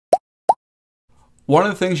One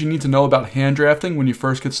of the things you need to know about hand drafting when you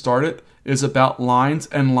first get started is about lines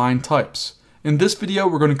and line types. In this video,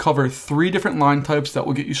 we're going to cover 3 different line types that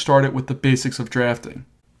will get you started with the basics of drafting.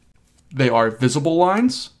 They are visible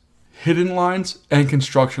lines, hidden lines, and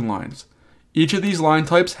construction lines. Each of these line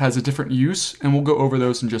types has a different use, and we'll go over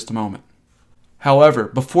those in just a moment. However,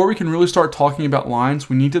 before we can really start talking about lines,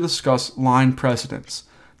 we need to discuss line precedence.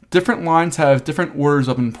 Different lines have different orders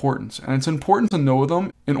of importance, and it's important to know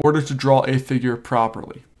them in order to draw a figure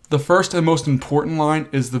properly. The first and most important line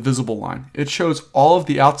is the visible line. It shows all of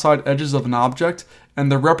the outside edges of an object,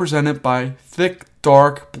 and they're represented by thick,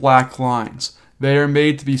 dark, black lines. They are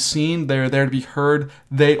made to be seen, they are there to be heard,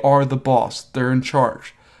 they are the boss, they're in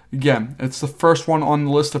charge. Again, it's the first one on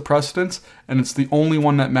the list of precedence, and it's the only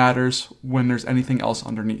one that matters when there's anything else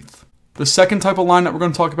underneath. The second type of line that we're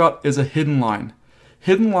going to talk about is a hidden line.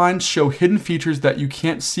 Hidden lines show hidden features that you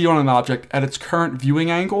can't see on an object at its current viewing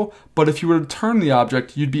angle, but if you were to turn the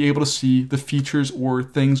object, you'd be able to see the features or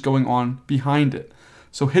things going on behind it.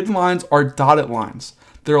 So hidden lines are dotted lines.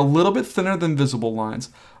 They're a little bit thinner than visible lines,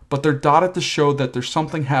 but they're dotted to show that there's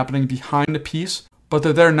something happening behind a piece, but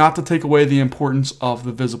they're there not to take away the importance of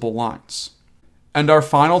the visible lines. And our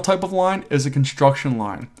final type of line is a construction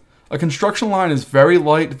line. A construction line is very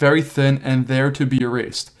light, very thin, and there to be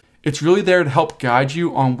erased. It's really there to help guide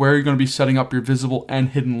you on where you're going to be setting up your visible and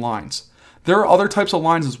hidden lines. There are other types of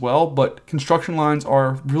lines as well, but construction lines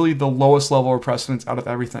are really the lowest level of precedence out of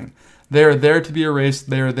everything. They are there to be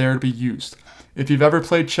erased, they are there to be used. If you've ever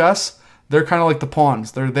played chess, they're kind of like the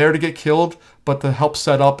pawns. They're there to get killed, but to help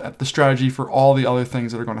set up the strategy for all the other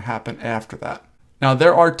things that are going to happen after that. Now,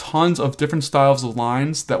 there are tons of different styles of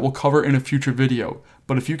lines that we'll cover in a future video,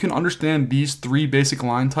 but if you can understand these 3 basic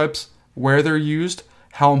line types, where they're used,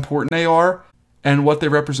 how important they are, and what they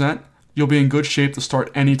represent, you'll be in good shape to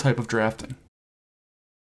start any type of drafting.